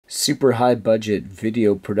Super High Budget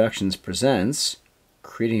Video Productions presents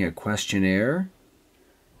creating a questionnaire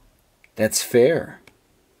that's fair.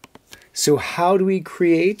 So how do we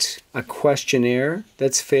create a questionnaire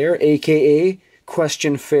that's fair, aka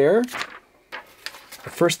question fair? The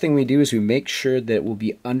first thing we do is we make sure that it will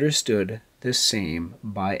be understood the same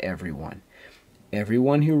by everyone.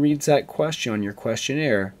 Everyone who reads that question on your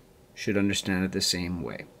questionnaire should understand it the same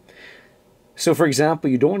way. So for example,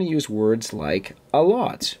 you don't want to use words like a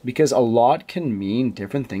lot, because a lot can mean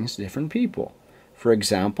different things to different people. For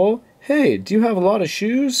example, hey, do you have a lot of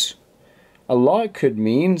shoes? A lot could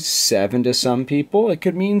mean 7 to some people. It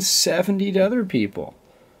could mean 70 to other people.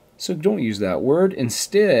 So don't use that word.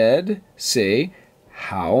 Instead, say,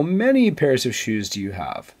 how many pairs of shoes do you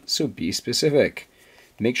have? So be specific.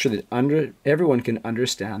 Make sure that everyone can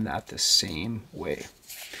understand that the same way.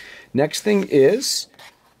 Next thing is,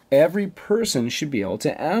 every person should be able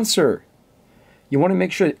to answer. You want to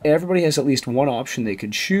make sure that everybody has at least one option they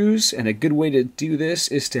could choose, and a good way to do this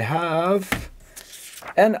is to have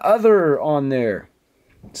an other on there.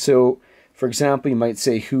 So, for example, you might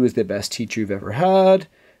say, who is the best teacher you've ever had?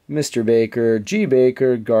 Mr. Baker, G.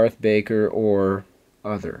 Baker, Garth Baker, or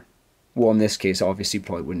other. Well, in this case, obviously, you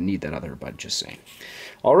probably wouldn't need that other, but just saying.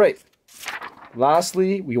 All right.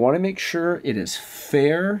 Lastly, we want to make sure it is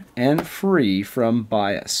fair and free from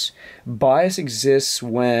bias. Bias exists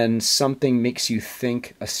when something makes you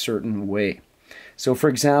think a certain way. So for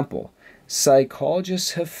example,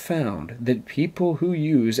 psychologists have found that people who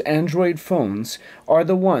use Android phones are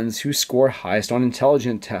the ones who score highest on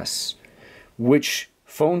intelligence tests. Which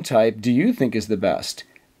phone type do you think is the best?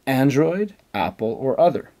 Android, Apple, or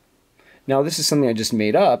other? Now this is something I just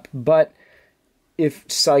made up, but if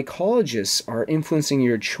psychologists are influencing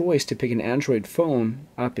your choice to pick an Android phone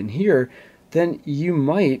up in here, then you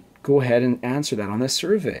might go ahead and answer that on the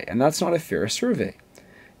survey. And that's not a fair survey.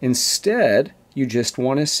 Instead, you just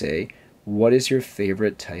want to say, what is your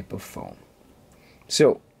favorite type of phone?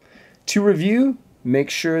 So, to review,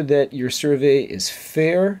 make sure that your survey is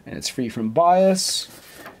fair and it's free from bias.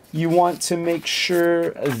 You want to make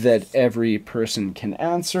sure that every person can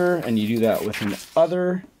answer, and you do that with an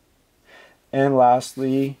other. And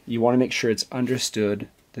lastly, you want to make sure it's understood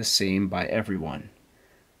the same by everyone.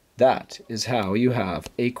 That is how you have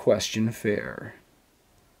a question fair.